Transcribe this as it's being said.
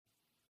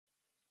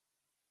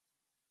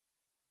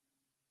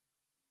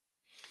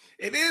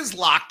It is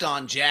Locked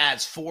On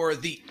Jazz for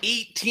the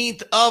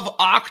 18th of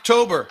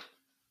October.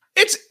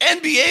 It's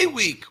NBA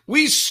week.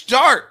 We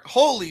start.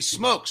 Holy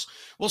smokes.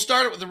 We'll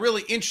start it with a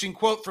really interesting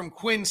quote from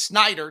Quin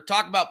Snyder.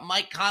 Talk about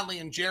Mike Conley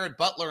and Jared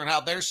Butler and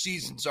how their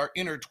seasons are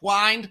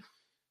intertwined.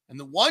 And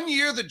the 1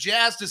 year the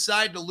Jazz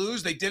decided to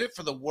lose, they did it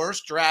for the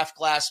worst draft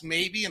class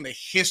maybe in the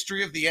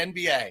history of the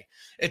NBA.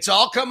 It's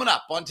all coming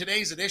up on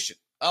today's edition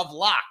of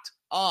Locked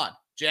On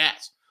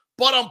Jazz.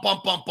 Pow.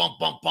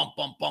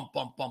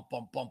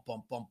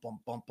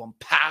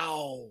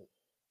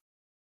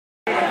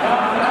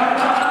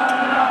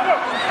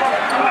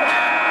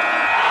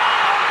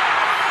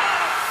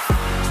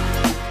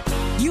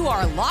 You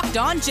are Locked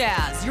On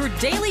Jazz, your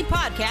daily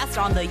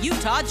podcast on the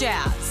Utah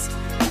Jazz.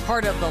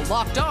 Part of the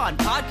Locked On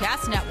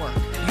Podcast Network,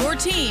 your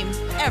team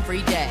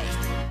every day.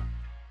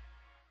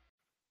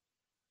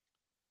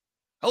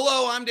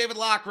 Hello, I'm David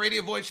Locke,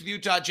 radio voice of the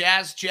Utah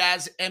Jazz,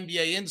 Jazz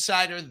NBA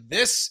insider.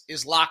 This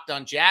is Locked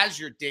On Jazz,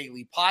 your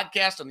daily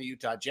podcast on the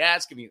Utah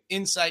Jazz, giving you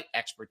insight,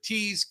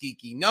 expertise,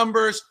 geeky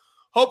numbers,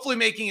 hopefully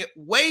making it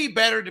way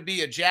better to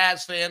be a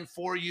Jazz fan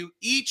for you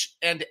each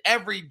and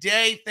every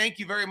day. Thank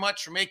you very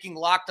much for making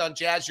Locked On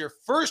Jazz your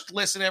first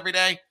listen every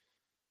day.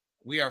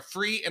 We are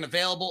free and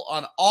available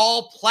on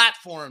all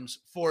platforms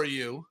for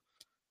you.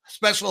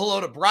 Special hello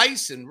to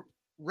Bryce and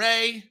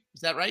Ray. Is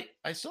that right?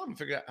 I still haven't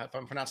figured out if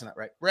I'm pronouncing that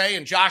right. Ray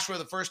and Joshua are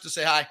the first to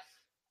say hi.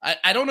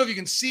 I don't know if you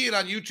can see it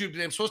on YouTube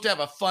today. I'm supposed to have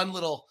a fun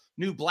little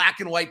new black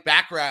and white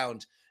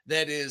background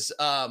that is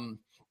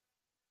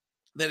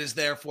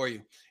there for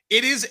you.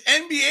 It is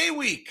NBA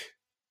week.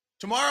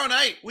 Tomorrow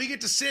night, we get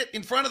to sit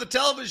in front of the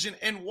television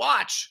and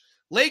watch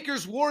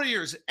Lakers,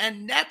 Warriors,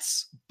 and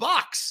Nets,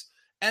 Bucks.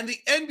 And the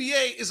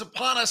NBA is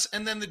upon us.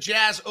 And then the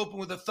Jazz open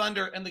with the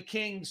Thunder and the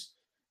Kings.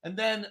 And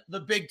then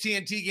the big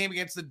TNT game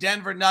against the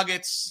Denver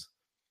Nuggets.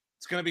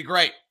 It's going to be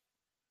great.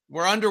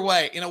 We're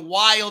underway in a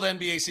wild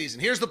NBA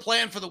season. Here's the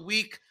plan for the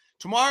week.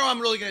 Tomorrow,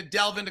 I'm really going to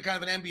delve into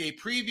kind of an NBA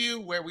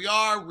preview, where we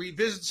are,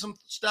 revisit some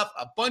stuff.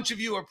 A bunch of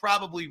you are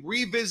probably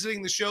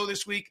revisiting the show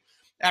this week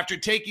after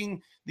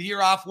taking the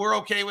year off. We're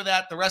okay with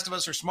that. The rest of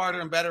us are smarter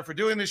and better for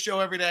doing this show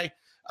every day.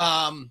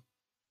 I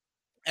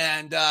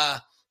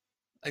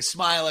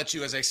smile at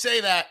you as I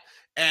say that.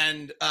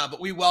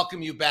 But we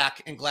welcome you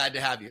back and glad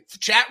to have you. The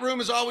chat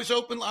room is always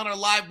open on our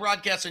live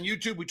broadcast on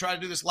YouTube. We try to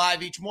do this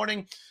live each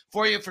morning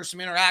for you for some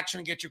interaction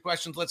and get your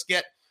questions. Let's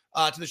get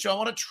to the show. I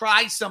want to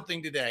try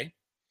something today.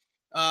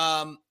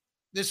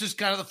 This is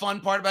kind of the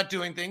fun part about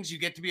doing things. You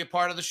get to be a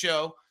part of the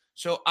show.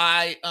 So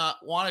I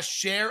want to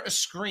share a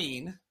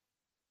screen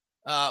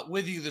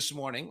with you this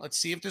morning. Let's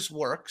see if this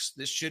works.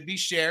 This should be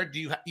shared.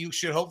 You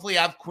should hopefully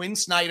have Quin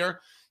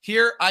Snyder.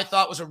 Here I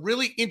thought was a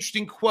really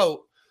interesting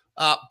quote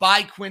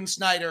by Quin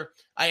Snyder.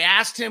 I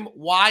asked him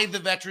why the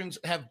veterans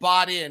have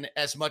bought in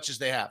as much as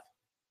they have.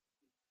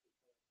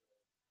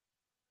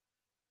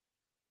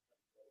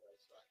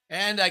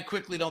 And I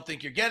quickly don't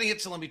think you're getting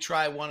it, so let me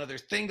try one other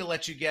thing to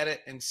let you get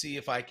it and see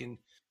if I can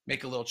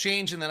make a little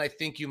change, and then I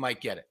think you might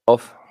get it.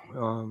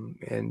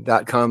 And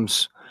that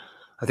comes,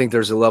 I think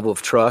there's a level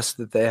of trust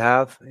that they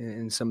have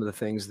in some of the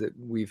things that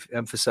we've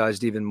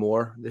emphasized even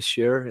more this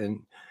year.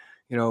 And,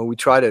 we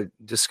try to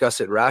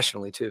discuss it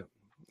rationally too.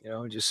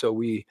 Just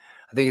so I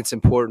think it's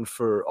important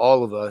for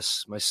all of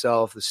us,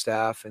 myself, the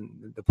staff,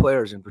 and the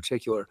players in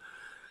particular,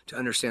 to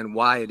understand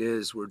why it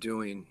is we're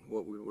doing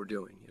what we're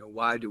doing.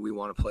 Why do we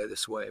want to play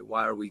this way?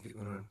 Why are we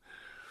going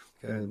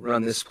to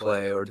run this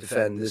play or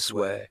defend this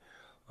way?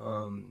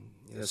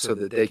 So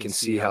that they can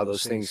see how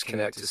those things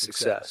connect to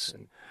success.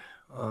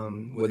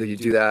 And whether you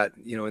do that,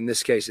 in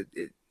this case,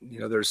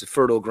 there's a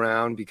fertile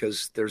ground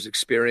because there's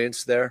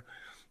experience there,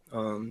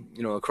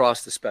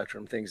 across the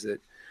spectrum, things that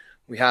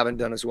we haven't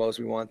done as well as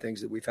we want,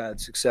 things that we've had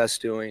success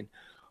doing.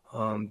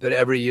 But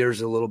every year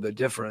is a little bit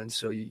different.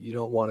 So you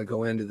don't want to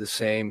go into the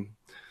same,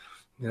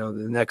 the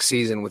next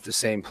season with the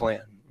same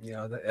plan.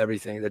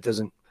 Everything that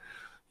doesn't,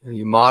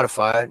 you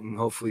modify it and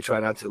hopefully try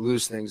not to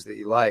lose things that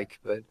you like.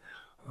 But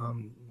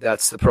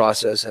that's the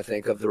process, I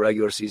think, of the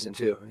regular season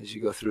too, as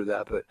you go through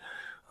that. But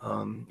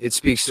it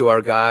speaks to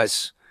our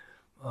guys,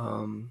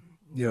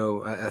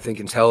 I think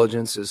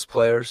intelligence as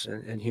players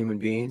and human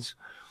beings.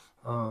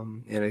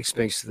 And it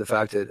speaks to the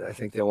fact that I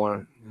think they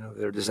want,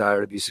 their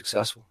desire to be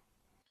successful.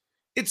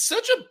 It's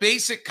such a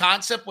basic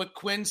concept what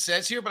Quin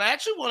says here, but I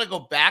actually want to go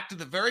back to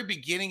the very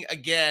beginning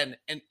again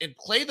and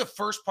play the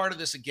first part of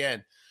this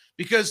again,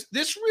 because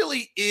this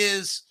really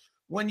is,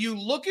 when you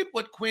look at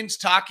what Quin's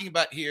talking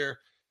about here,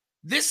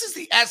 this is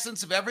the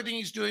essence of everything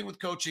he's doing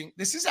with coaching.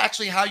 This is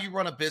actually how you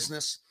run a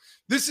business.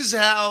 This is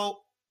how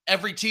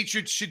every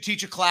teacher should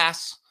teach a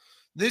class.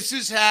 This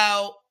is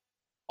how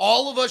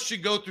all of us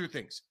should go through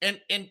things.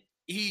 And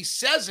he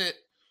says it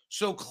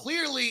so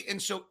clearly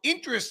and so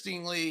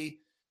interestingly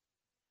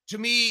to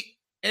me,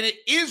 and it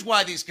is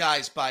why these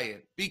guys buy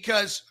in,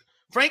 because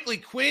frankly,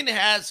 Quin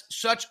has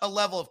such a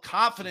level of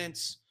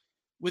confidence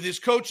with his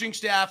coaching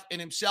staff and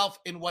himself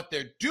in what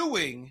they're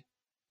doing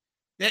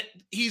that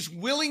he's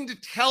willing to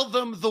tell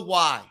them the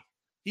why.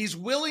 He's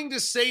willing to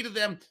say to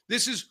them,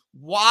 this is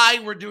why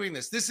we're doing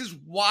this. This is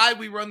why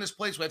we run this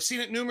place. I've seen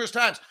it numerous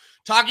times.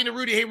 Talking to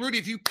Rudy, hey, Rudy,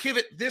 if you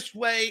pivot this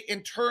way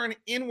and turn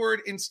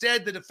inward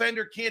instead, the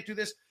defender can't do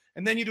this,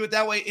 and then you do it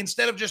that way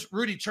instead of just,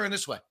 Rudy, turn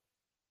this way.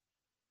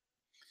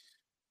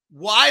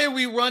 Why are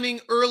we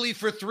running early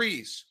for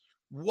threes?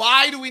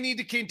 Why do we need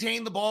to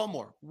contain the ball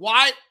more?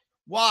 Why?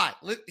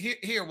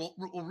 Here, we'll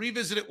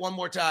revisit it one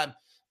more time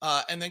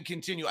and then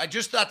continue. I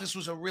just thought this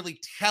was a really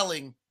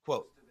telling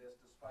quote.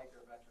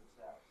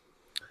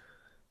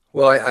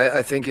 Well,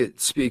 I think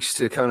it speaks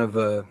to kind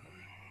of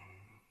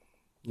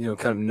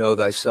know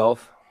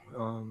thyself.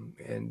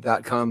 And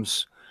that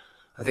comes,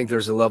 I think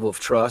there's a level of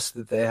trust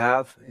that they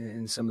have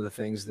in some of the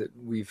things that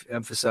we've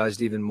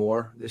emphasized even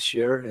more this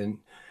year. And,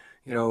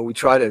 we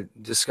try to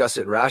discuss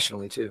it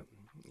rationally too,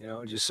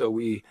 just so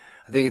I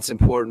think it's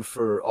important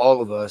for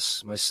all of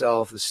us,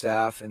 myself, the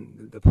staff,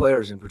 and the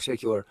players in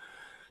particular,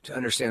 to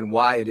understand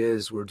why it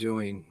is we're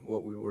doing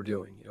what we were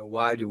doing.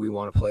 Why do we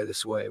want to play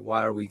this way?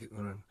 Why are we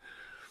going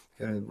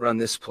to run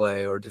this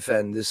play or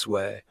defend this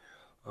way?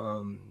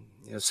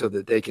 So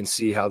that they can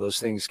see how those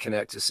things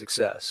connect to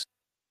success.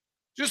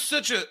 Just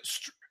such a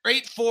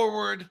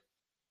straightforward,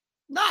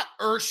 not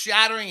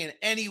earth-shattering in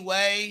any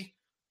way,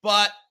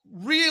 but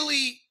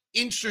really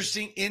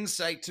interesting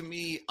insight to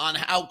me on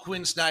how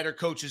Quin Snyder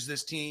coaches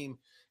this team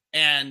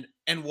and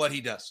what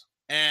he does.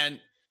 And,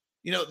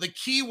 the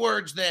key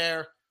words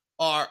there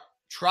are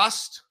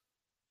trust,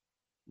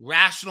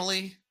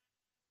 rationally,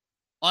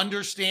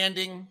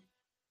 understanding,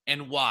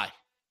 and why,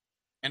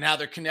 and how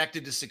they're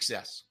connected to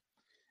success.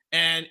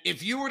 And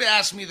if you were to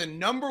ask me the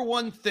number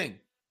one thing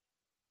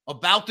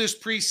about this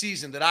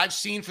preseason that I've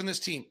seen from this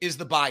team is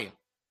the buy-in.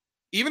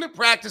 Even at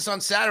practice on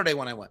Saturday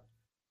when I went,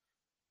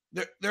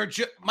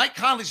 Mike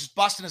Conley's just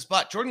busting his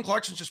butt. Jordan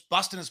Clarkson's just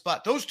busting his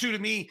butt. Those two, to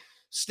me,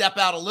 step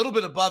out a little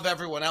bit above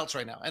everyone else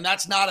right now. And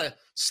that's not a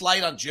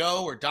slight on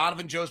Joe or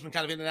Donovan. Joe's been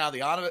kind of in and out of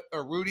the honor,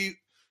 or Rudy,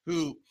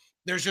 who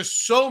there's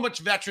just so much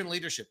veteran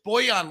leadership.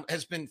 Bojan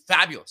has been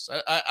fabulous.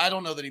 I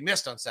don't know that he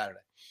missed on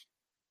Saturday.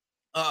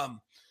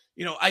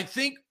 I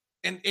think,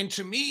 and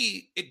to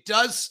me, it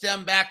does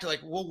stem back to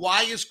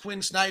why is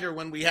Quin Snyder,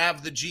 when we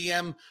have the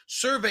GM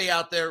survey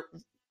out there,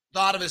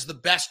 thought of as the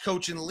best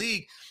coach in the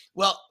league?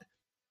 Well,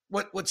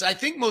 what's I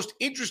think most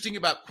interesting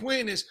about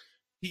Quin is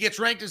he gets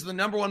ranked as the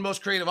number one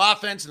most creative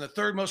offense and the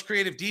third most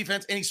creative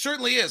defense, and he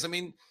certainly is. I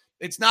mean,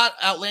 it's not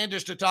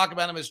outlandish to talk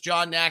about him as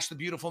John Nash, the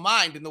beautiful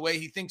mind, and the way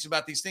he thinks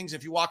about these things.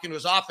 If you walk into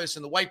his office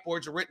and the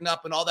whiteboards are written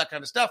up and all that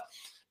kind of stuff.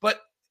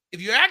 But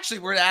if you actually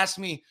were to ask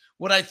me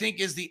what I think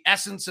is the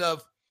essence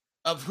of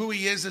who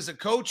he is as a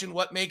coach and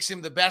what makes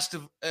him the best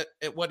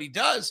at what he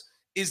does,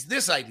 is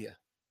this idea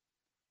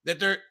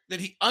that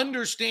he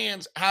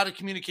understands how to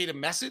communicate a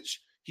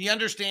message. He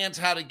understands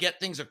how to get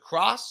things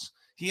across.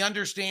 He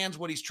understands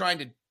what he's trying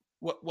to,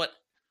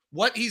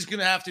 what he's going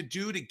to have to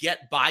do to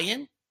get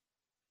buy-in.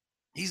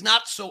 He's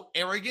not so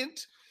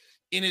arrogant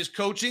in his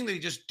coaching that he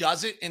just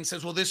does it and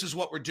says, well, this is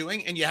what we're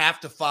doing and you have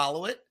to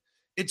follow it.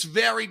 It's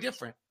very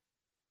different.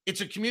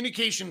 It's a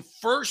communication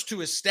first to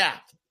his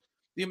staff.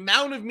 The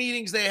amount of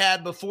meetings they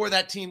had before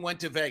that team went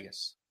to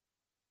Vegas.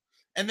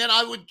 And then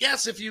I would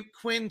guess if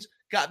Quinn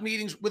got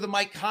meetings with a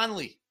Mike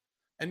Conley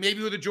and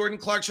maybe with a Jordan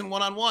Clarkson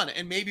one-on-one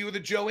and maybe with a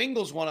Joe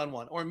Ingles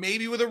one-on-one or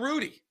maybe with a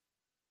Rudy.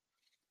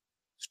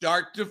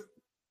 Start to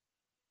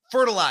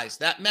fertilize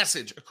that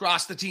message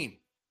across the team.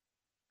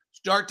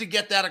 Start to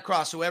get that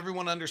across so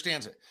everyone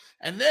understands it.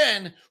 And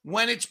then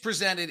when it's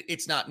presented,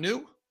 it's not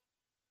new.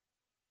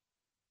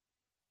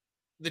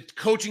 The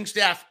coaching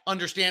staff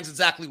understands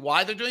exactly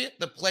why they're doing it.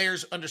 The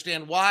players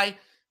understand why,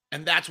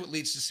 and that's what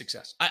leads to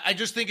success. I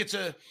just think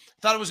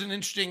thought it was an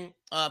interesting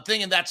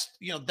thing, and that's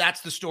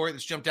the story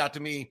that's jumped out to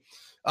me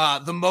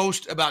the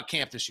most about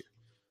camp this year.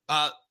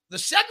 The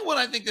second one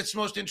I think that's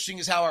most interesting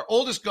is how our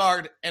oldest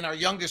guard and our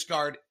youngest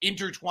guard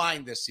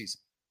intertwined this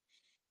season.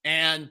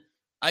 And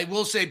I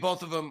will say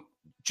both of them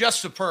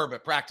just superb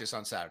at practice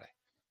on Saturday.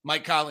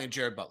 Mike Conley and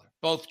Jared Butler,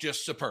 both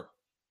just superb.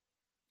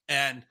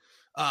 And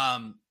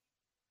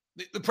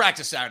the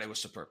practice Saturday was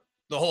superb.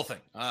 The whole thing.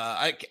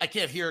 I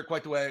can't hear it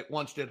quite the way I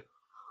once did.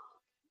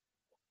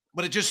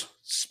 But it just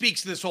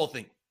speaks to this whole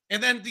thing.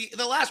 And then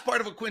the last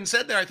part of what Quinn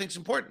said there I think is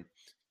important.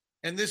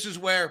 And this is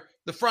where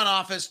the front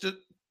office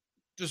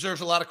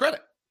deserves a lot of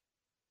credit.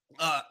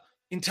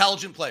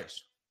 Intelligent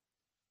players.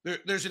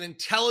 There's an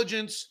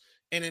intelligence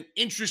and an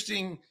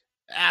interesting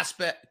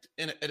aspect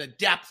and a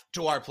depth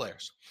to our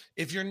players.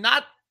 If you're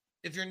not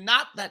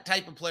that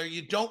type of player,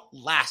 you don't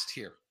last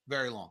here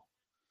very long.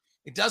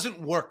 It doesn't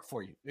work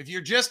for you. If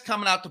you're just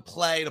coming out to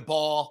play the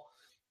ball,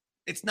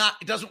 it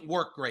doesn't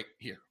work great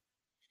here.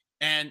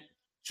 And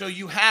so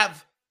you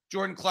have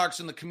Jordan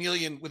Clarkson, the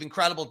chameleon, with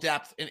incredible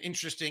depth and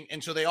interesting.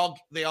 And so they all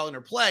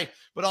interplay,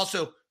 but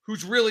also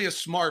who's really a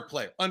smart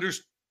player,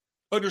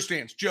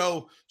 understands.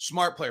 Joe,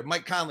 smart player.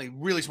 Mike Conley,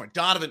 really smart.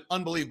 Donovan,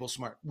 unbelievable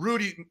smart.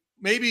 Rudy,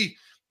 maybe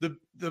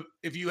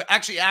if you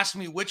actually asked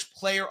me which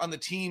player on the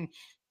team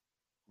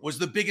was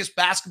the biggest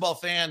basketball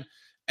fan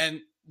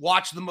and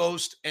watched the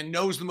most and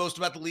knows the most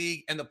about the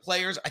league and the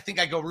players, I think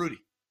I go Rudy.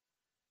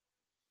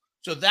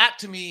 So that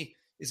to me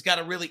has got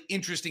a really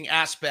interesting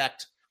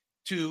aspect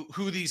to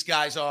who these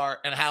guys are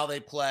and how they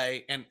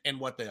play and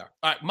what they are.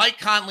 All right, Mike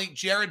Conley,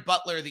 Jared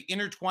Butler, the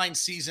intertwined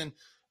season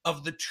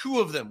of the two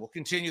of them. We'll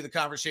continue the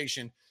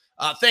conversation.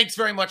 Thanks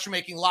very much for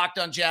making Locked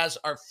On Jazz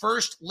our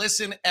first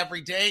listen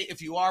every day.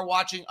 If you are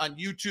watching on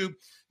YouTube,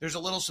 there's a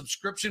little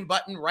subscription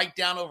button right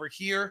down over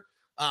here.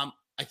 I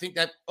think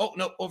that,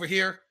 over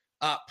here.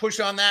 Push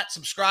on that,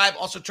 subscribe.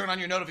 Also turn on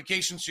your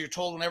notifications so you're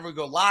told whenever we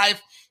go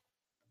live.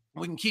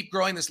 We can keep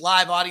growing this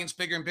live audience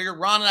bigger and bigger.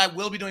 Ron and I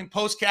will be doing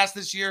postcast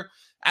this year.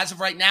 As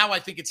of right now, I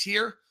think it's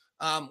here.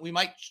 We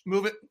might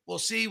move it. We'll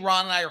see.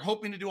 Ron and I are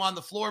hoping to do on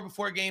the floor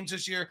before games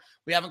this year.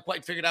 We haven't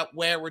quite figured out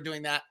where we're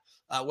doing that,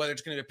 whether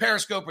it's going to be a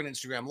Periscope or an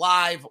Instagram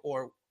Live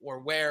or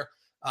where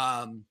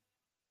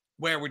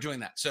we're doing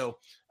that. So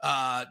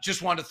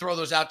just wanted to throw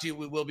those out to you.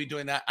 We will be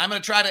doing that. I'm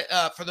going to try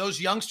to, for those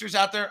youngsters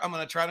out there, I'm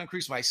going to try to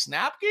increase my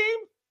snap game.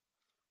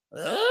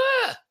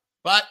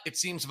 But it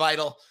seems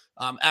vital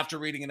after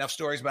reading enough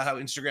stories about how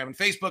Instagram and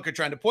Facebook are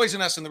trying to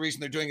poison us. And the reason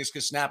they're doing it is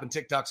because Snap and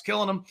TikTok's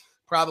killing them.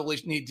 Probably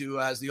need to,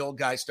 as the old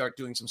guys, start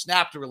doing some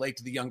Snap to relate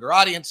to the younger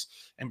audience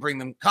and bring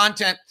them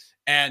content.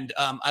 And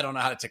I don't know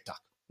how to TikTok,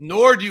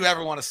 nor do you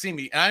ever want to see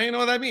me. And I don't even know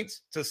what that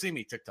means, to see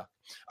me TikTok.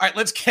 All right,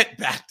 let's get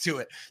back to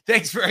it.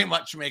 Thanks very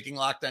much for making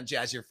Locked On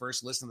Jazz your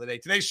first listen of the day.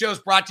 Today's show is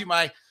brought to you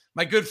by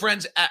my good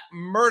friends at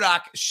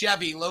Murdoch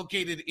Chevy,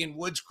 located in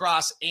Woods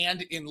Cross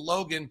and in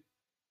Logan.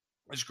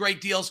 There's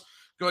great deals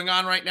going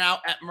on right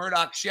now at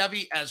Murdoch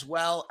Chevy, as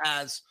well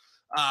as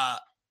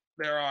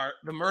the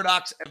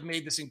Murdochs have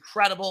made this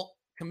incredible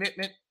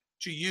commitment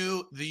to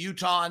you, the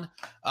Utahn,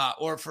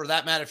 or for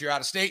that matter, if you're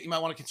out of state, you might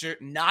want to consider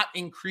not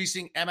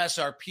increasing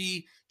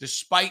MSRP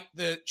despite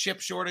the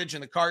chip shortage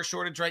and the car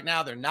shortage right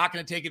now. They're not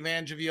going to take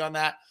advantage of you on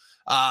that.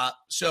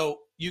 So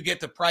you get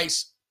the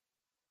price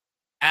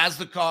as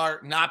the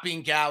car, not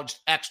being gouged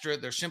extra.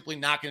 They're simply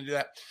not going to do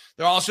that.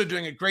 They're also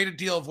doing a great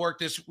deal of work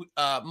this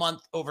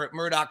month over at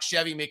Murdoch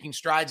Chevy, making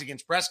strides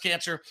against breast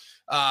cancer,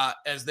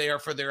 as they are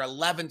for their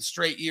 11th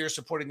straight year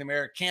supporting the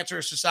American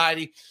Cancer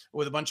Society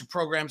with a bunch of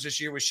programs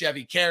this year with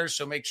Chevy Cares.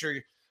 So make sure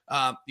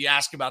you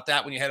ask about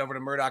that when you head over to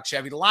Murdoch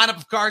Chevy. The lineup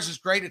of cars is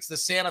great. It's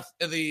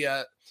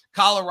the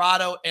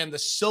Colorado and the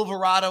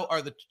Silverado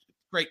are the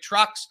great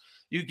trucks.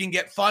 You can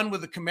get fun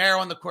with the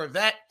Camaro and the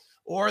Corvette,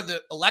 or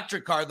the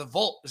electric car, the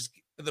Bolt is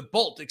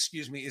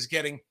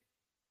getting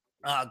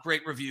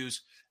great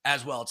reviews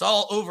as well. It's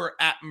all over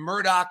at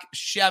Murdoch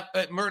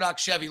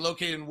Chevy,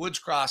 located in Woods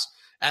Cross,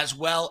 as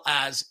well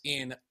as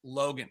in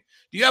Logan.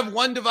 Do you have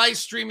one device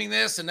streaming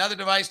this, another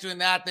device doing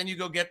that? Then you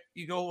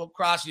go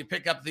across, you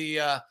pick up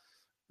the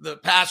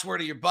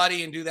password of your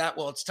buddy and do that.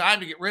 Well, it's time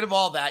to get rid of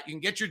all that. You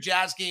can get your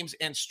Jazz games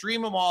and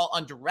stream them all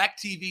on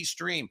DirecTV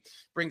Stream.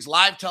 Brings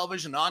live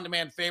television and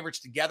on-demand favorites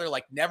together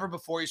like never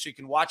before, so you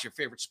can watch your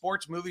favorite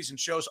sports, movies, and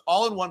shows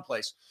all in one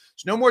place.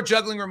 There's no more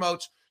juggling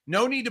remotes.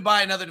 No need to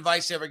buy another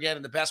device ever again.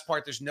 And the best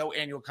part, there's no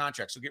annual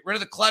contract. So get rid of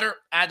the clutter,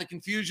 add the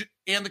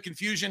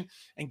confusion,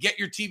 and get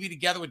your TV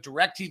together with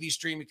DirecTV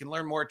Stream. You can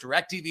learn more at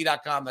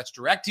directtv.com. That's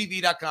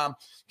directtv.com.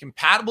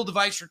 Compatible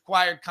device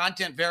required.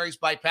 Content varies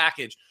by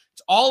package.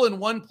 It's all in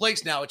one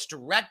place now. It's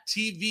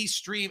DirecTV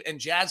Stream, and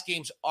Jazz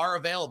games are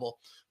available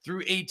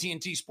through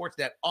AT&T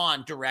Sportsnet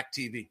on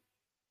DirecTV.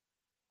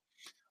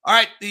 All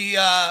right,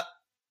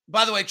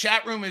 by the way,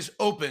 chat room is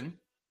open.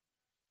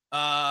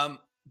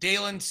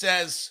 Dalen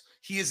says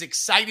he is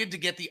excited to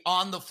get the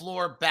on the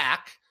floor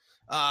back.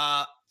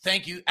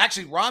 Thank you.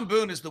 Actually, Ron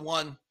Boone is the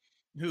one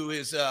who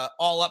is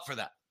all up for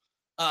that.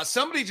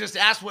 Somebody just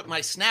asked what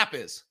my snap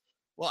is.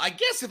 Well, I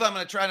guess if I'm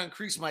going to try to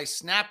increase my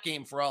snap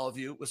game for all of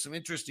you with some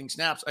interesting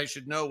snaps, I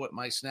should know what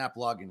my snap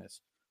login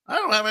is. I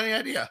don't have any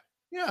idea.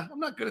 Yeah, I'm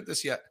not good at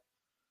this yet.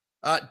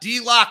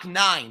 D-Lock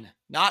 9,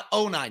 not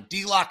 09.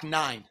 D-Lock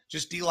 9,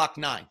 just D-Lock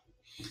 9.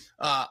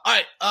 All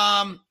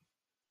right.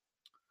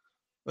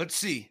 Let's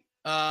see.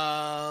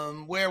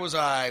 Where was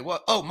I?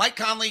 Mike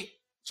Conley.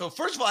 So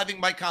first of all, I think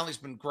Mike Conley's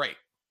been great.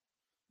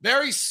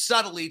 Very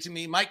subtly to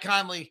me, Mike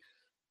Conley.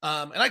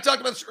 And I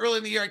talked about this early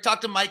in the year. I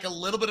talked to Mike a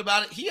little bit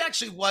about it. He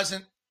actually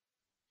wasn't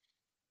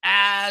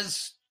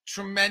as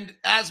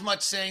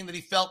much saying that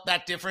he felt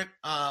that different.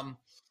 I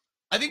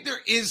think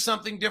there is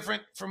something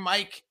different from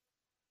Mike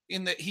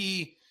in that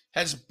he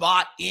has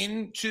bought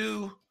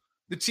into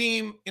the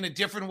team in a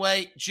different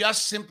way.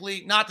 Just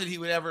simply, not that he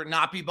would ever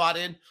not be bought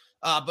in,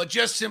 but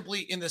just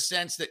simply in the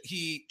sense that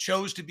he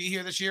chose to be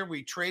here this year.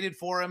 We traded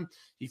for him.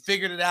 He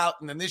figured it out.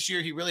 And then this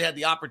year he really had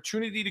the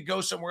opportunity to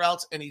go somewhere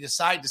else, and he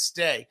decided to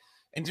stay.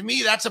 And to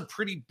me, that's a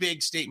pretty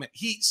big statement.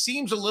 He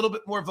seems a little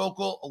bit more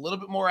vocal, a little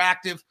bit more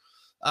active.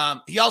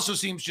 He also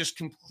seems just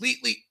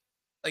completely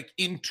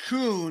in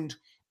tuned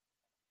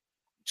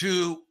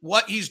to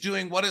what he's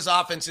doing, what his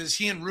offense is.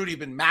 He and Rudy have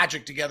been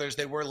magic together as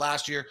they were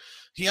last year.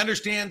 He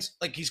understands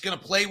he's going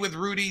to play with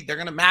Rudy. They're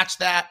going to match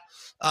that.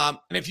 And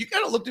if you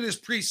kind of looked at his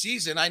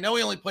preseason, I know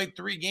he only played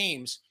 3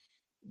 games,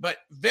 but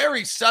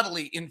very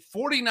subtly in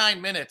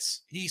 49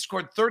 minutes, he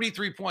scored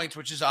 33 points,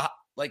 which is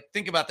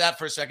think about that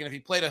for a second. If he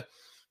played a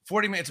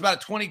 40 minutes,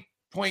 about a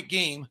 20-point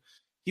game.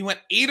 He went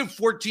 8 of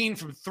 14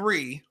 from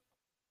 3.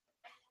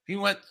 He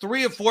went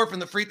 3 of 4 from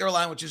the free throw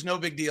line, which is no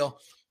big deal.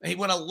 And he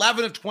went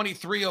 11 of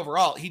 23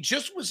 overall. He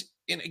just was,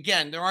 and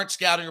again, there aren't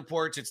scouting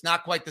reports. It's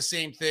not quite the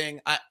same thing.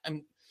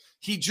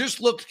 He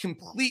just looked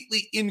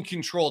completely in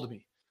control to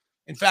me.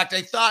 In fact,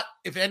 I thought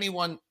if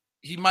anyone,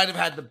 he might have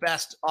had the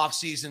best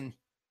offseason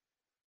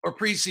or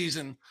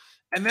preseason.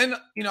 And then,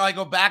 I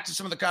go back to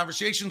some of the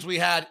conversations we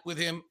had with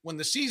him when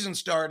the season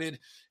started,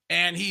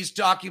 and he's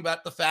talking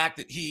about the fact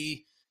that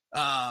he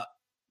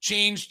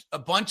changed a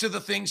bunch of the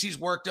things he's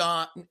worked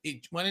on.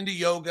 He went into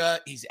yoga.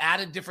 He's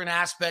added different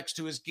aspects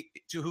to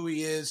who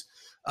he is.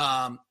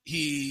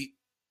 He's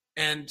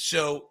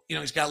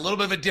got a little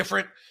bit of a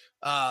different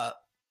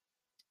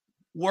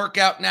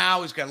workout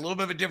now. He's got a little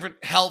bit of a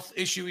different health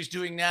issue he's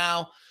doing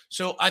now.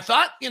 So I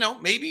thought,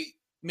 maybe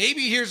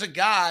here's a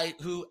guy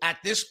who at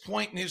this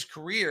point in his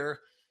career,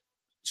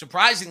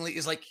 surprisingly,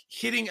 is like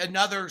hitting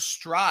another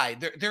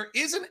stride. There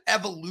is an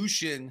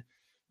evolution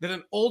that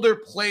an older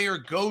player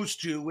goes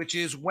to, which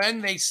is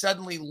when they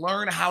suddenly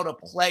learn how to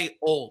play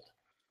old.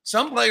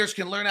 Some players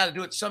can learn how to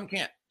do it, some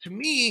can't. To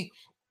me,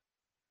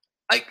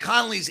 Mike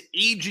Conley's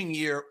aging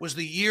year was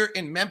the year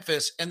in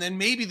Memphis, and then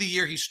maybe the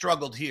year he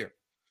struggled here,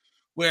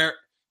 where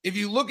if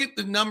you look at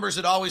the numbers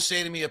that always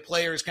say to me a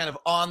player is kind of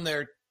on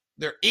their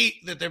that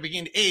they're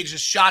beginning to age,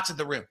 is shots at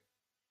the rim.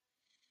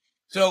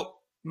 So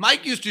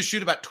Mike used to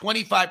shoot about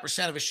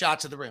 25% of his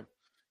shots at the rim.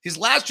 His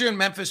last year in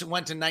Memphis, it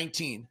went to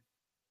 19.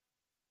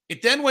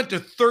 It then went to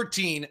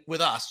 13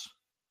 with us.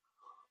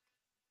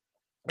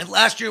 And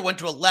last year it went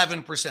to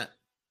 11%.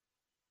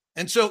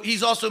 And so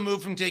he's also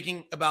moved from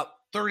taking about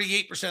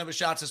 38% of his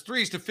shots as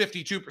threes to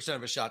 52%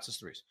 of his shots as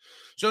threes.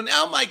 So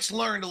now Mike's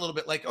learned a little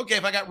bit like, okay,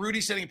 if I got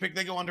Rudy setting a pick,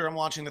 they go under, I'm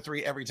launching the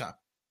three every time.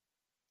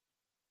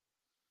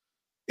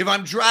 If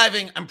I'm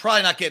driving, I'm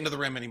probably not getting to the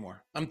rim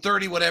anymore. I'm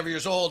 30 whatever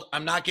years old.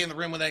 I'm not getting the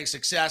rim with any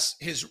success.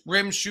 His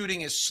rim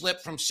shooting has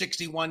slipped from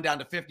 61 down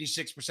to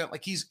 56%.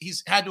 Like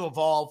he's had to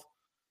evolve.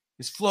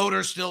 His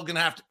floater's going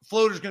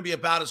to be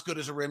about as good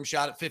as a rim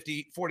shot at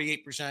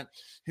 48%.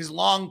 His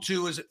long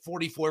two is at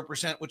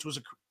 44%, which was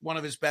one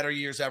of his better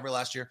years ever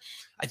last year.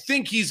 I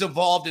think he's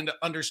evolved into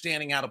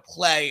understanding how to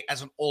play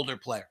as an older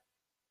player.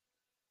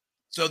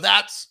 So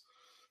that's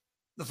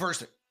the first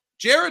thing.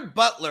 Jared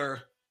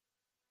Butler,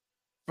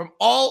 from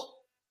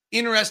all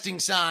interesting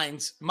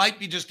signs, might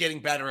be just getting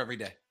better every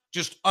day.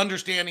 Just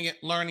understanding it,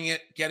 learning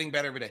it, getting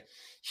better every day.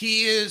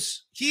 He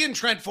and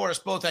Trent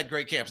Forrest both had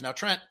great camps. Now,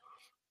 Trent,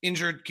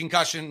 injured,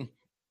 concussion,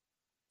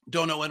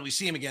 don't know when we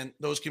see him again.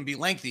 Those can be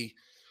lengthy.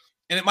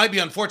 And it might be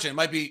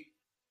unfortunate. It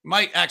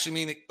might actually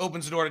mean it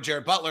opens the door to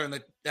Jared Butler,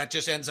 and that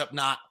just ends up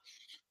not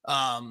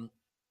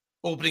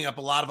opening up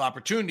a lot of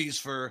opportunities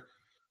for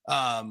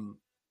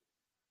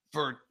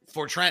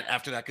Trent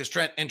after that, because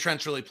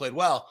Trent's really played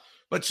well.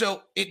 But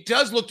so it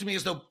does look to me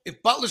as though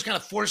if Butler's kind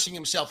of forcing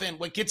himself in,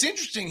 what gets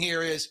interesting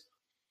here is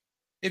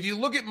if you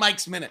look at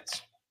Mike's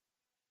minutes,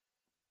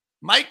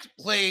 Mike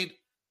played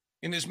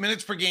in his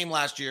minutes per game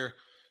last year,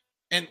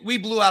 and we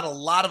blew out a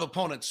lot of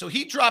opponents. So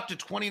he dropped to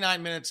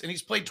 29 minutes, and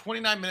he's played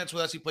 29 minutes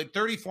with us. He played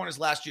 34 in his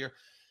last year.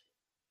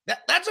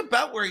 That's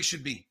about where he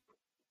should be.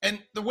 And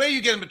the way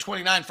you get him to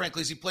 29,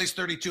 frankly, is he plays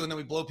 32, and then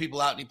we blow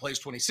people out, and he plays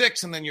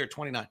 26, and then you're at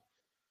 29.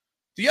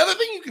 The other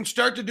thing you can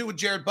start to do with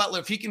Jared Butler,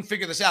 if he can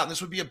figure this out, and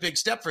this would be a big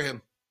step for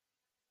him,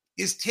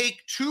 is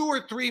take 2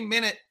 or 3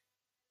 minute,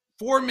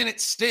 4-minute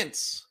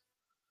stints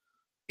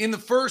in the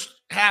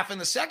first half and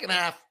the second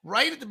half,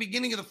 right at the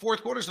beginning of the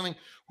fourth quarter or something,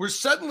 where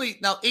suddenly,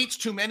 now 8's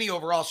too many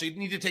overall, so you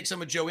need to take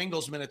some of Joe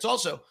Ingles' minutes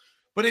also.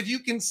 But if you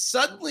can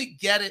suddenly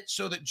get it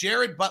so that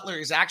Jared Butler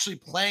is actually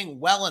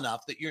playing well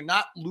enough that you're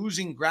not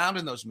losing ground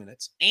in those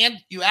minutes, and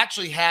you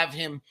actually have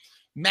him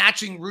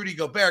matching Rudy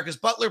Gobert, because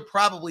Butler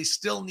probably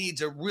still needs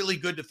a really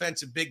good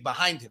defensive big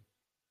behind him.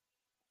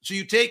 So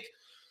you take,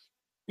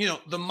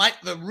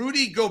 the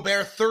Rudy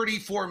Gobert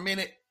 34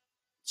 minutes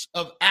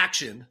of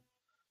action,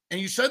 and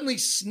you suddenly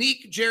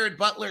sneak Jared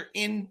Butler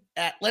in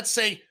at, let's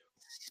say,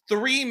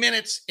 3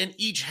 minutes in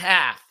each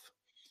half.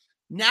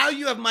 Now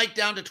you have Mike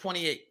down to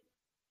 28.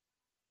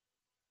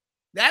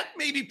 That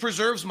maybe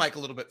preserves Mike a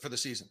little bit for the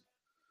season.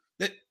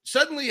 That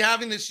suddenly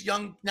having this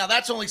young, now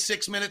that's only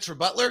 6 minutes for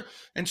Butler.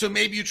 And so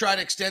maybe you try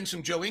to extend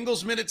some Joe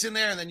Ingles minutes in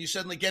there, and then you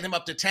suddenly get him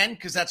up to 10,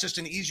 because that's just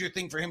an easier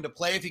thing for him to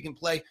play if he can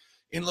play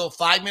in little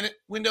 5-minute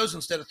windows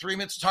instead of 3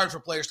 minutes. It's hard for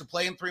players to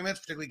play in 3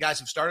 minutes, particularly guys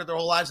who've started their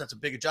whole lives. That's a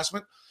big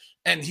adjustment.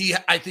 And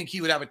I think he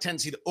would have a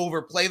tendency to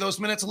overplay those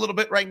minutes a little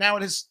bit right now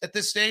at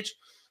this stage.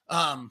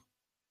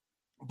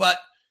 But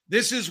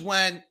this is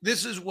when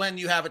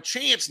you have a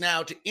chance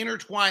now to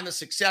intertwine the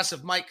success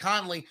of Mike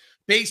Conley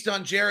based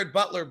on Jared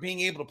Butler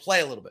being able to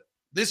play a little bit.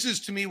 This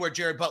is, to me, where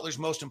Jared Butler's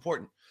most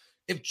important.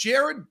 If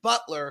Jared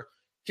Butler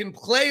can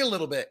play a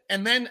little bit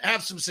and then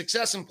have some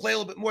success and play a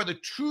little bit more, the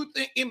true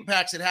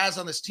impacts it has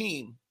on this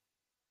team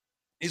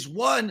is,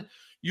 one,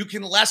 you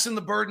can lessen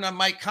the burden on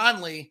Mike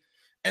Conley.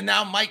 And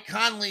now Mike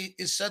Conley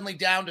is suddenly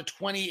down to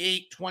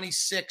 28,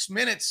 26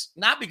 minutes,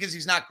 not because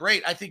he's not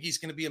great. I think he's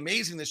going to be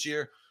amazing this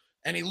year,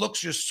 and he looks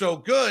just so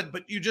good,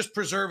 but you just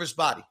preserve his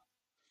body.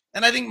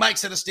 And I think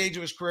Mike's at a stage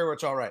of his career where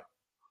it's all right.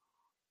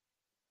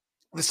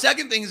 The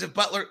second thing is if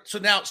Butler, so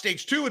now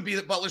stage 2 would be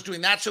that Butler's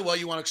doing that so well,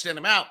 you want to extend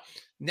him out.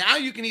 Now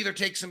you can either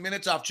take some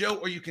minutes off Joe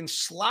or you can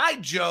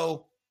slide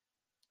Joe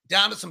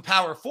down to some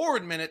power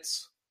forward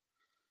minutes,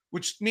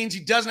 which means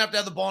he doesn't have to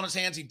have the ball in his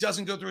hands. He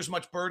doesn't go through as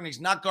much burden.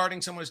 He's not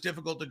guarding someone who's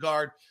difficult to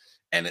guard.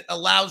 And it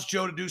allows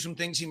Joe to do some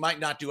things he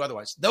might not do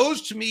otherwise.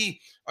 Those, to me,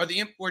 are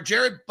where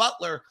Jared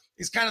Butler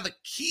is kind of the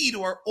key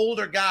to our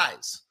older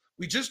guys.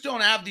 We just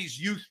don't have these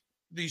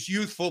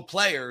youthful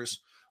players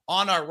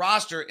on our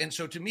roster. And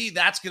so, to me,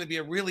 that's going to be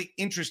a really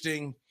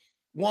interesting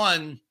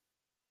one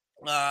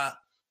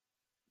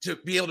to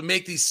be able to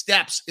make these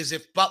steps, is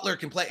if Butler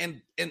can play.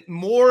 And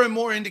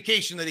more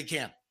indication that he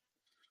can.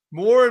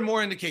 More and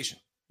more indication.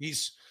 He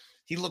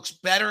looks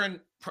better, and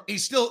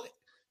he's still –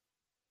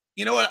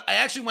 you know what? I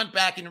actually went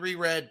back and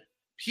reread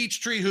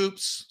Peachtree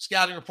Hoops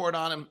scouting report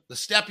on him, the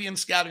Stepien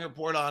scouting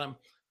report on him.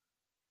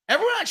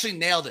 Everyone actually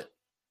nailed it.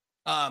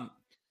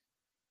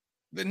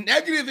 The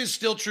negative is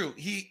still true.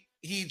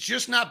 He's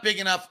just not big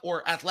enough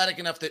or athletic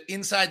enough that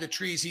inside the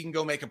trees he can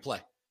go make a play.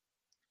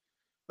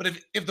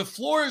 But if the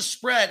floor is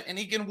spread and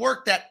he can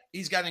work that,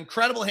 he's got an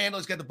incredible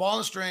handle. He's got the ball in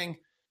the string.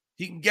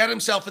 He can get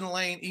himself in the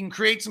lane. He can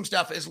create some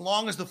stuff as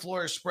long as the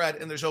floor is spread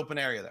and there's open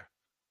area there.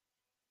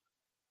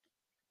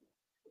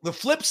 The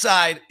flip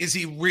side is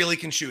he really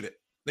can shoot it.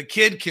 The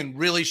kid can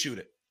really shoot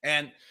it.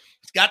 And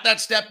he's got that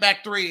step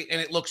back three, and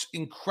it looks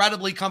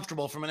incredibly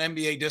comfortable from an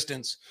NBA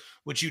distance,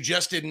 which you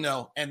just didn't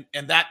know. And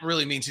that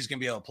really means he's going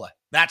to be able to play.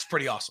 That's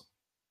pretty awesome.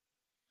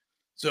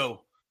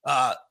 So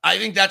I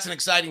think that's an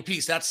exciting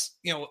piece. That's,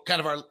 kind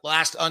of our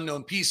last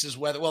unknown piece is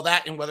whether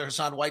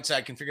Hassan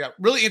Whiteside can figure out.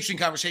 Really interesting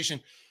conversation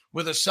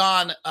with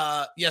Hassan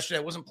yesterday.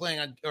 I wasn't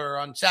playing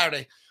on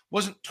Saturday.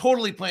 Wasn't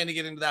totally planning to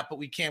get into that, but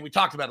we can. We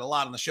talked about it a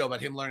lot on the show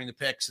about him learning the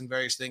picks and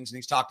various things, and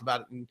he's talked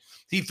about it, and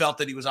he felt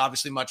that he was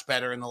obviously much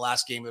better in the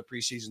last game of the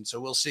preseason. So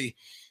we'll see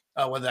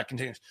whether that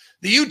continues.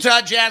 The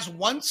Utah Jazz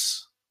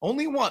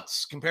only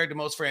once, compared to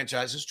most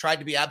franchises, tried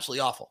to be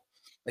absolutely awful.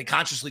 They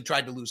consciously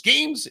tried to lose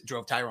games. It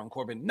drove Tyrone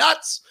Corbin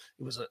nuts.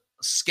 It was a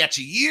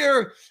sketchy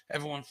year.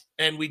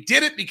 And we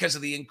did it because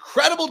of the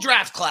incredible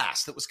draft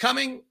class that was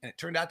coming, and it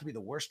turned out to be the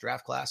worst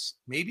draft class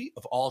maybe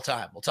of all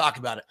time. We'll talk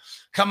about it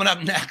coming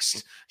up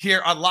next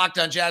here on Locked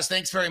On Jazz.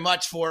 Thanks very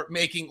much for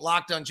making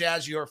Locked On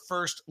Jazz your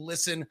first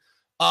listen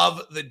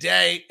of the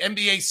day.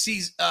 NBA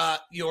sees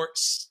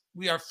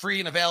we are free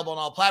and available on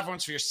all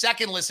platforms for your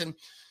second listen.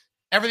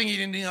 Everything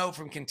you need to know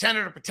from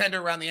contender to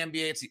pretender around the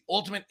NBA. It's the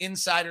Ultimate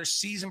Insider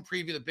Season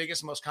Preview, the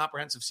biggest, most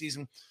comprehensive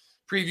season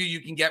preview you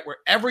can get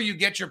wherever you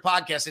get your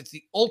podcast. It's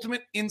the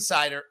Ultimate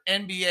Insider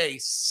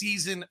NBA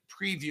Season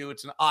Preview.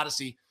 It's an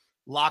Odyssey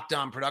Locked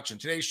On production.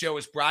 Today's show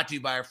is brought to you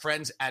by our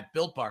friends at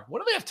Built Bar. What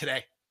do they have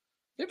today?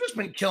 They've just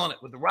been killing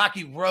it with the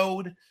Rocky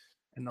Road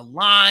and the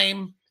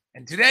Lime.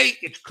 And today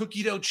it's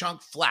Cookie Dough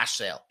Chunk Flash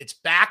Sale. It's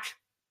back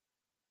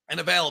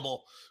and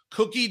available.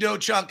 Cookie Dough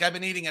Chunk. I've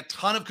been eating a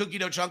ton of Cookie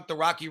Dough Chunk. The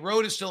Rocky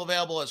Road is still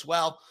available as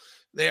well.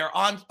 They are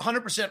on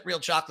 100% real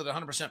chocolate,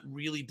 100%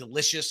 really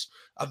delicious.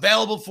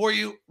 Available for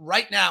you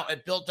right now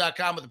at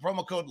Built.com with the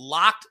promo code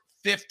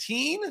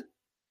LOCKED15.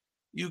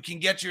 You can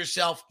get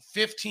yourself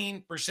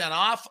 15%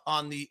 off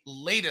on the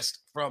latest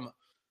from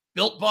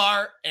Built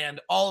Bar and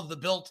all of the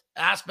Built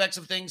aspects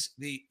of things.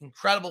 The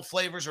incredible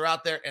flavors are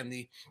out there, and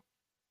the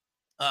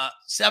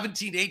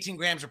 17 to 18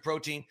 grams of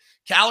protein,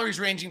 calories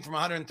ranging from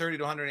 130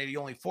 to 180,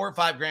 only 4 or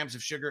 5 grams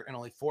of sugar, and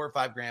only 4 or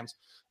 5 grams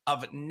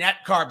of net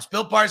carbs.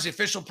 Built Bar is the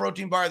official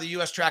protein bar of the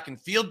U.S. track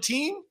and field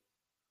team.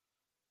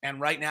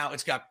 And right now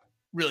it's got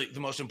really the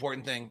most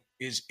important thing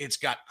is it's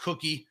got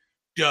Cookie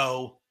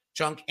Dough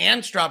Chunk,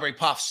 and Strawberry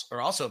Puffs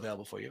are also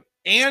available for you.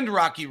 And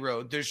Rocky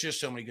Road. There's just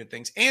so many good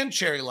things. And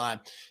Cherry Lime.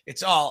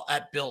 It's all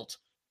at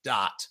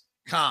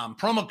Built.com.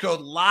 Promo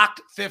code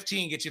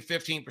LOCKED15 gets you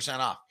 15%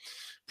 off.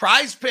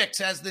 Prize Picks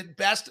has the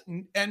best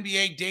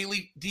NBA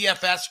daily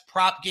DFS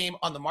prop game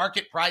on the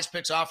market. Prize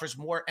Picks offers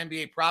more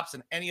NBA props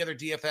than any other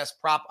DFS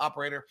prop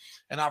operator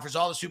and offers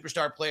all the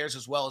superstar players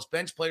as well as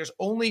bench players,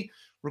 only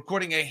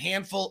recording a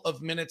handful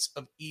of minutes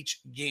of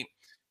each game.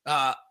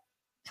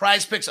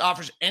 Prize Picks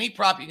offers any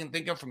prop you can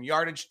think of, from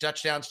yardage,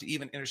 touchdowns, to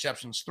even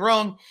interceptions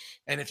thrown.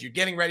 And if you're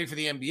getting ready for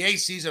the NBA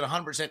season,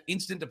 100%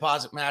 instant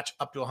deposit match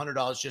up to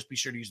 $100. Just be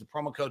sure to use the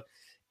promo code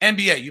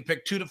NBA. You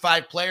pick 2 to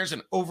 5 players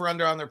and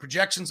over/under on their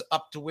projections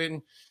up to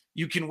win.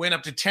 You can win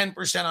up to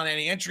 10% on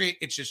any entry.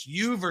 It's just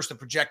you versus the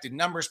projected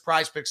numbers.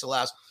 Prize Picks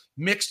allows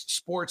mixed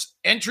sports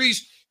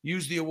entries.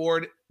 Use the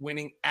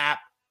award-winning app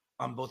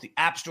on both the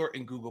App Store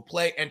and Google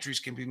Play. Entries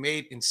can be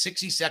made in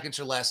 60 seconds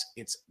or less.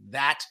 It's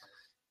that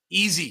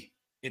easy.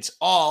 It's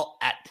all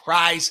at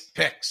Prize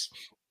Picks.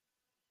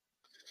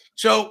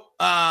 So,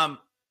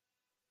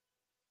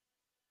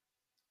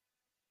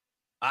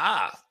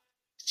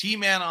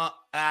 T-Man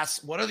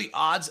asks, what are the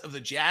odds of the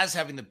Jazz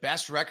having the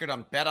best record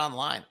on Bet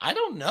Online? I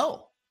don't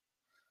know.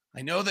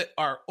 I know that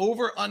our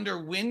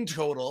over-under win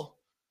total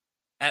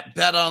at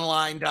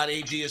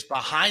betonline.ag is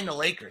behind the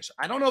Lakers.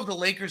 I don't know if the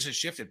Lakers has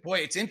shifted. Boy,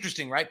 it's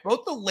interesting, right?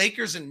 Both the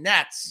Lakers and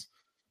Nets,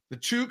 the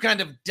two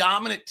kind of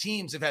dominant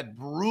teams, have had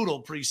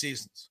brutal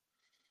preseasons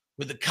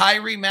with the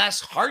Kyrie mess.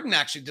 Harden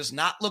actually does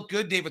not look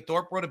good. David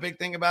Thorpe wrote a big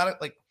thing about it.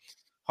 Like,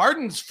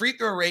 Harden's free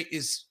throw rate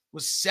is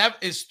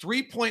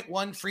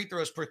 3.1 free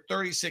throws per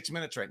 36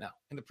 minutes right now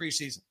in the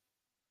preseason.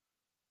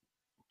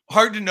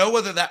 Hard to know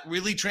whether that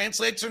really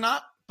translates or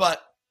not,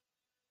 but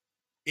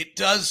it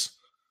does.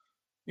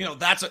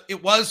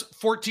 It was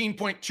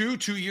 14.2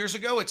 2 years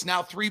ago. It's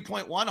now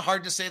 3.1.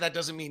 Hard to say that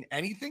doesn't mean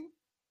anything.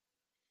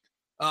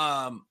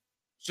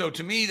 So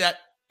to me, that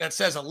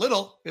says a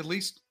little, at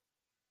least,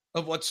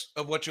 of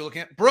what you're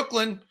looking at.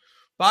 Brooklyn,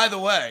 by the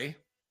way.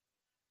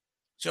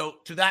 So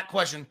to that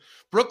question,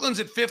 Brooklyn's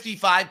at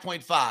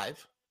 55.5.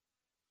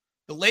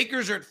 The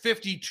Lakers are at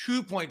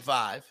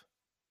 52.5.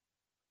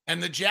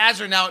 And the Jazz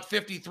are now at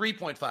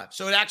 53.5.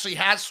 So it actually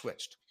has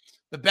switched.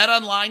 The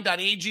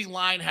betonline.ag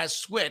line has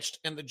switched,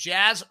 and the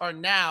Jazz are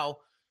now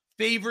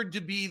favored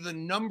to be the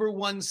number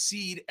 1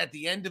 seed at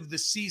the end of the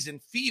season.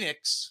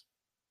 Phoenix,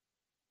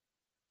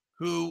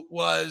 who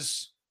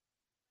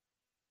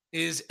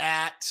is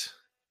at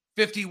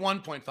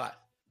 51.5.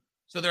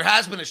 So there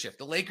has been a shift.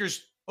 The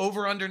Lakers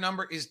over-under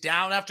number is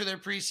down after their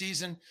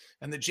preseason,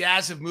 and the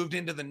Jazz have moved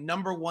into the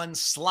number 1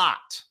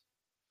 slot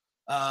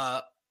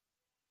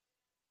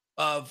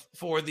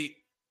for the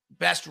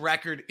best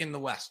record in the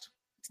West.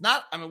 It's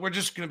not, we're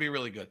just going to be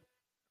really good.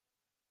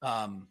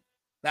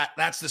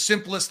 That's the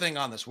simplest thing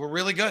on this. We're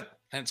really good.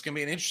 And it's going to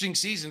be an interesting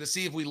season to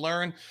see if we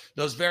learn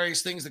those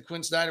various things that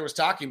Quin Snyder was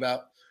talking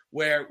about,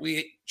 where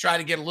we try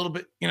to get a little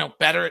bit,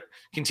 better at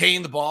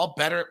containing the ball,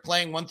 better at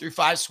playing 1 through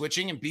 5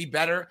 switching, and be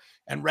better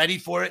and ready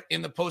for it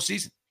in the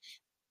postseason.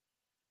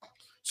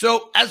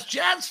 So as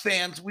Jazz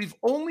fans, we've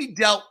only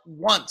dealt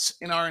once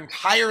in our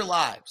entire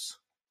lives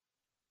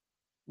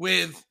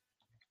with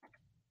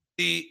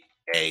a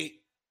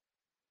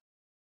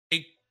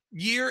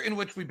year in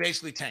which we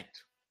basically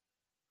tanked,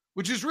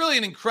 which is really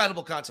an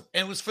incredible concept.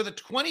 And it was for the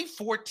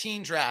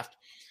 2014 draft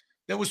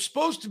that was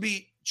supposed to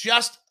be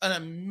just an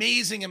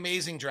amazing,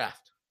 amazing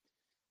draft.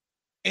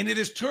 And it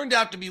has turned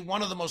out to be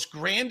one of the most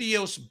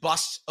grandiose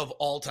busts of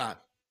all time.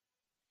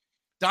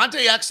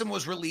 Dante Exum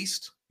was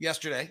released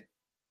yesterday.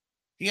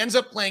 He ends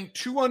up playing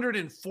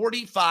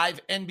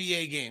 245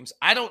 NBA games.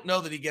 I don't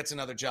know that he gets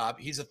another job.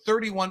 He's a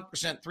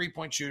 31%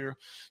 three-point shooter.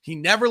 He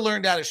never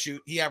learned how to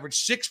shoot. He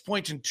averaged 6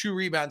 points and 2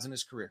 rebounds in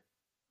his career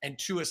and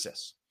 2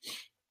 assists.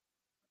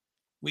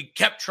 We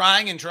kept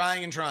trying and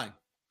trying and trying.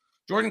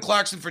 Jordan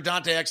Clarkson for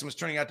Dante Exum is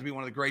turning out to be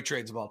one of the great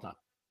trades of all time.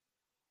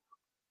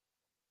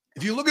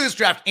 If you look at this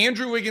draft,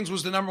 Andrew Wiggins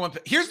was the number 1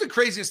 pick. Here's the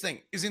craziest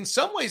thing, is in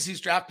some ways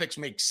these draft picks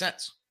make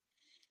sense.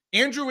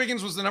 Andrew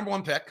Wiggins was the number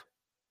 1 pick.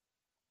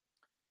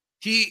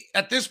 He,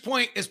 at this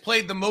point, has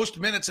played the most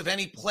minutes of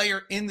any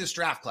player in this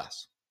draft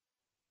class.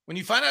 When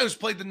you find out who's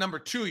played the number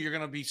 2, you're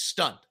going to be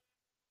stunned.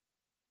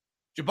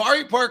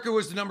 Jabari Parker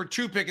was the number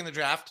 2 pick in the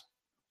draft.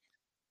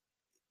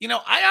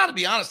 I ought to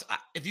be honest.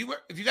 If you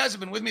guys have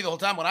been with me the whole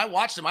time, when I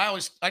watched him, I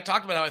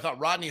talked about how I thought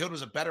Rodney Hood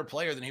was a better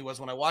player than he was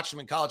when I watched him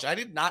in college. I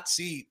did not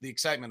see the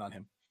excitement on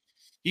him.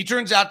 He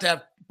turns out to have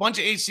a bunch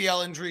of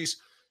ACL injuries,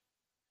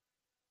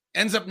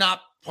 ends up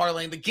not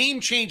parlaying. The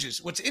game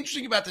changes. What's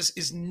interesting about this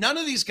is none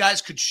of these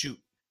guys could shoot.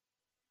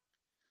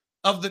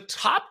 Of the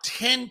top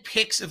 10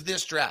 picks of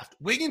this draft,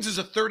 Wiggins is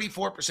a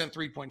 34%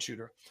 three-point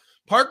shooter.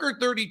 Parker,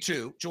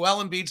 32.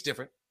 Joel Embiid's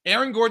different.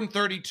 Aaron Gordon,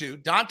 32.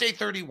 Dante,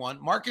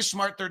 31. Marcus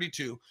Smart,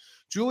 32.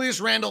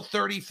 Julius Randle,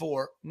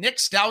 34. Nick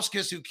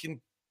Stauskas, who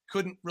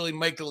couldn't really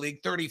make the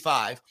league,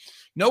 35.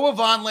 Noah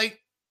Vonleh,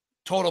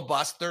 total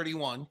bust,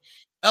 31.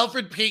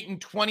 Elfrid Payton,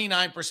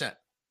 29%.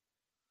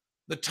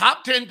 The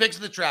top 10 picks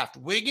of the draft: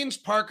 Wiggins,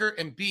 Parker,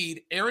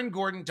 Embiid, Aaron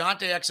Gordon,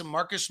 Dante Exum,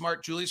 Marcus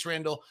Smart, Julius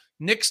Randle,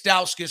 Nick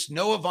Stauskas,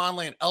 Noah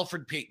Vonleh, and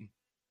Elfrid Payton.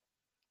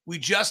 We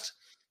just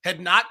had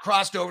not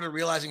crossed over to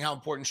realizing how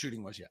important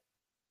shooting was yet.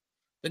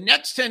 The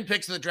next 10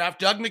 picks of the draft: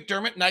 Doug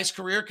McDermott, nice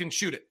career, can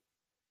shoot it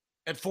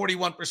at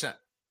 41%.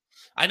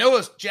 I know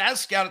a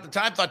Jazz scout at the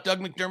time thought Doug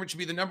McDermott should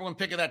be the number 1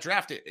 pick of that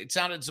draft. It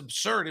sounded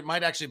absurd. It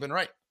might actually have been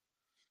right.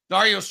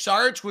 Dario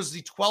Saric was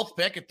the 12th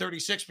pick at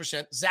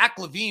 36%. Zach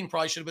LaVine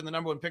probably should have been the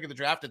number 1 pick of the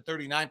draft at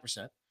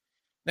 39%.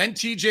 Then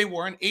TJ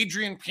Warren.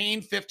 Adrian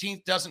Payne,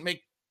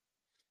 15th,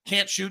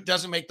 can't shoot,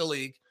 doesn't make the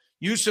league.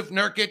 Yusuf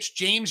Nurkic,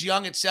 James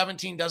Young at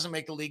 17, doesn't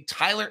make the league.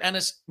 Tyler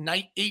Ennis,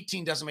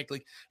 18, doesn't make the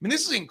league. I mean,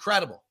 this is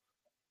incredible.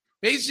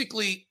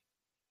 Basically,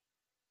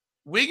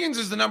 Wiggins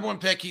is the number 1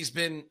 pick. He's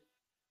been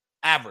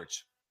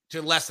average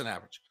to less than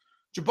average.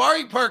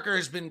 Jabari Parker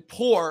has been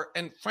poor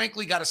and,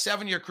 frankly, got a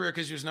 7-year career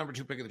because he was number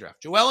 2 pick of the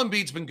draft. Joel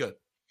Embiid's been good.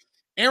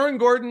 Aaron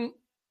Gordon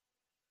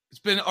has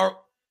been our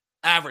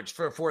average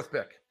for a 4th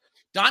pick.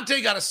 Dante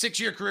got a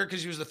 6-year career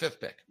because he was the 5th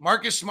pick.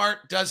 Marcus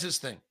Smart does his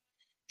thing.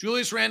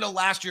 Julius Randle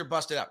last year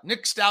busted out.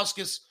 Nick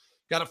Stauskas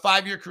got a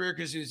 5-year career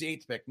because he was the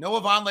 8th pick.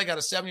 Noah Vonleh got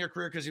a 7-year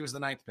career because he was the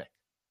 9th pick.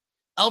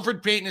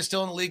 Elfrid Payton is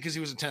still in the league because he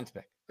was a 10th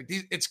pick.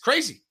 It's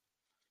crazy.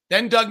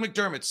 Then Doug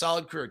McDermott,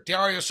 solid career.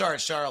 Dario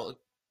Saric, solid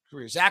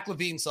career. Zach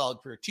LaVine, solid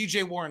career.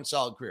 TJ Warren,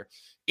 solid career.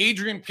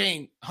 Adrian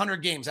Payne, 100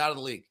 games out of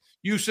the league.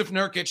 Yusuf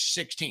Nurkic,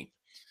 16th.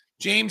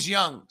 James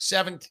Young,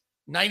 7th,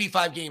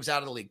 95 games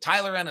out of the league.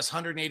 Tyler Ennis,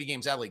 180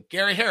 games out of the league.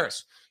 Gary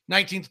Harris,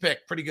 19th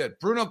pick, pretty good.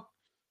 Bruno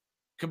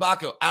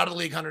Caboclo, out of the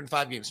league,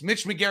 105 games.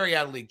 Mitch McGarry,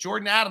 out of the league.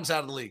 Jordan Adams,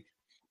 out of the league.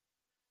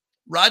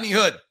 Rodney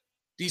Hood,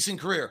 decent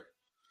career.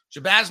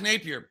 Shabazz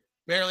Napier,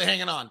 barely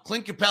hanging on.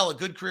 Clint Capella,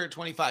 good career at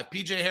 25.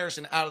 PJ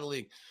Harrison, out of the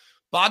league.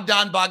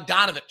 Bogdan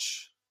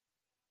Bogdanovic,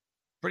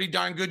 pretty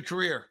darn good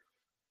career.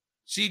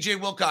 CJ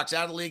Wilcox,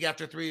 out of the league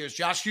after 3 years.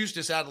 Josh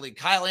Hustis, out of the league.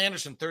 Kyle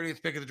Anderson,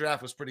 30th pick of the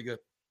draft, was pretty good.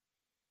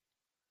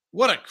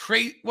 What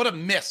a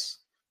miss.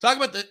 Talk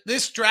about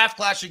this draft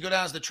class should go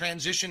down as the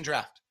transition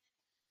draft.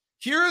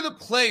 Here are the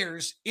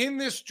players in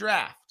this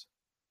draft.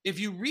 If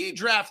you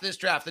redraft this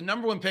draft, the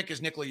number 1 pick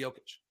is Nikola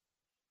Jokic.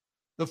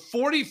 The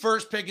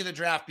 41st pick of the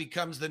draft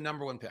becomes the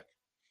number 1 pick.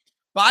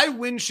 By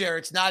win share,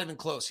 it's not even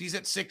close. He's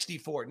at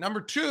 64. Number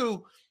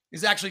 2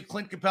 is actually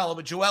Clint Capella,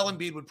 but Joel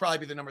Embiid would probably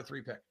be the number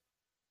 3 pick.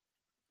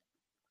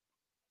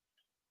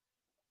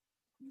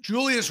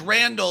 Julius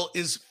Randle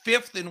is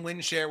 5th in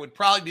win share, would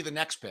probably be the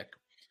next pick.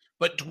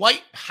 But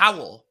Dwight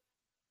Powell,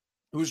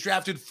 who was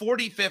drafted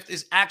 45th,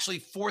 is actually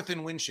 4th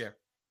in win share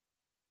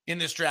in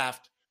this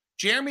draft.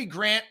 Jeremy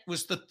Grant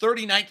was the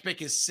 39th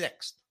pick, is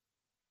 6th.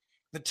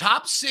 The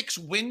top 6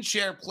 win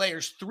share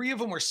players, 3 of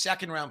them were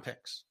second-round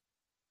picks.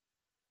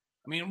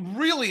 I mean,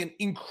 really an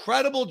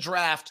incredible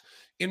draft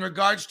in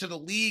regards to the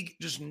league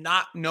just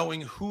not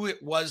knowing who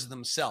it was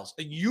themselves.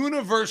 A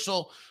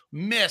universal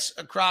miss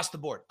across the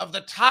board. Of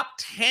the top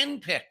 10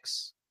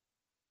 picks,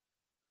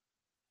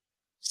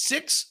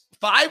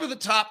 5 of the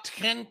top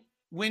 10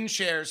 win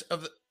shares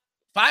of the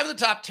 5 of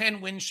the top 10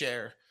 win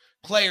share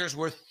players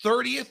were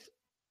 30th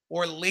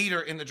or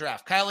later in the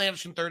draft. Kyle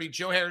Anderson, 30,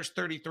 Joe Harris,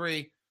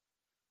 33,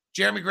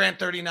 Jeremy Grant,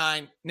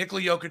 39,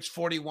 Nikola Jokic,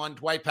 41,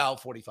 Dwight Powell,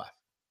 45.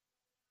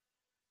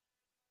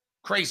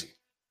 Crazy.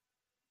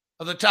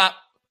 Of the top,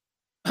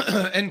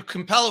 and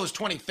Capella was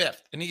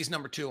 25th, and he's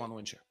number 2 on the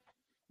win share.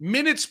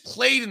 Minutes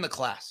played in the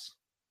class.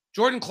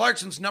 Jordan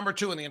Clarkson's number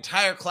 2 in the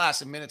entire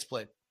class in minutes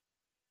played.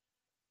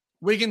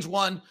 Wiggins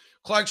 1,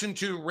 Clarkson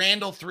 2,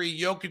 Randall 3,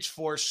 Jokic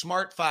 4,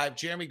 Smart 5,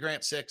 Jeremy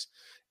Grant 6,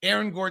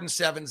 Aaron Gordon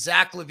 7,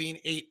 Zach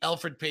LaVine 8,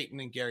 Elfrid Payton,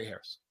 and Gary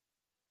Harris.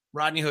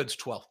 Rodney Hood's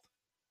 12th.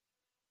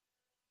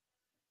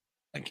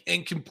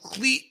 And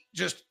complete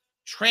just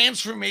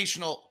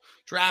transformational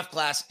draft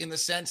class in the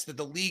sense that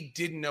the league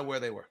didn't know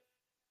where they were.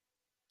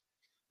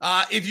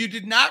 If you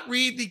did not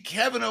read the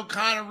Kevin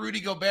O'Connor, Rudy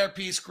Gobert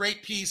piece,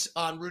 great piece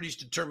on Rudy's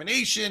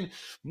determination,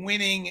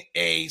 winning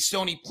a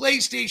Sony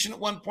PlayStation at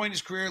one point in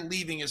his career,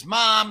 leaving his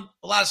mom,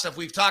 a lot of stuff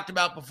we've talked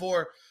about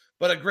before,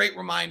 but a great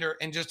reminder,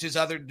 and just his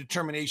other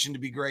determination to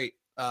be great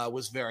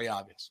was very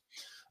obvious.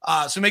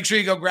 So make sure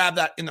you go grab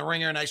that in the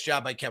Ringer. Nice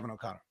job by Kevin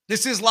O'Connor.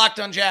 This is Locked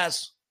on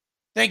Jazz.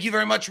 Thank you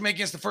very much for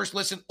making us the first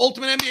listen.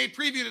 Ultimate NBA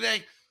preview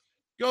today.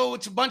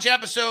 It's a bunch of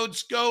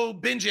episodes. Go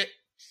binge it.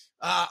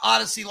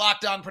 Odyssey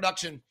Locked On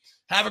production.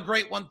 Have a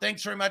great one.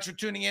 Thanks very much for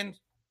tuning in.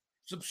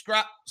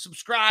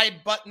 Subscribe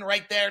button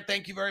right there.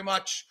 Thank you very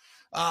much.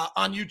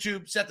 On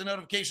YouTube, set the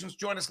notifications.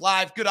 Join us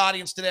live. Good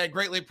audience today. I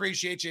greatly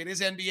appreciate you. It is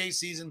NBA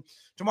season.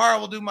 Tomorrow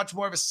we'll do much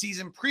more of a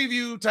season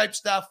preview type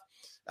stuff.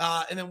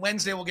 And then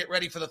Wednesday we'll get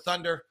ready for the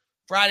Thunder.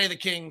 Friday the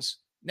Kings.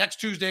 Next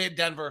Tuesday at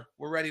Denver.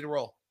 We're ready to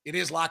roll. It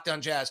is Locked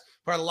On Jazz,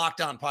 part of the Locked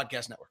On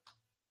Podcast Network.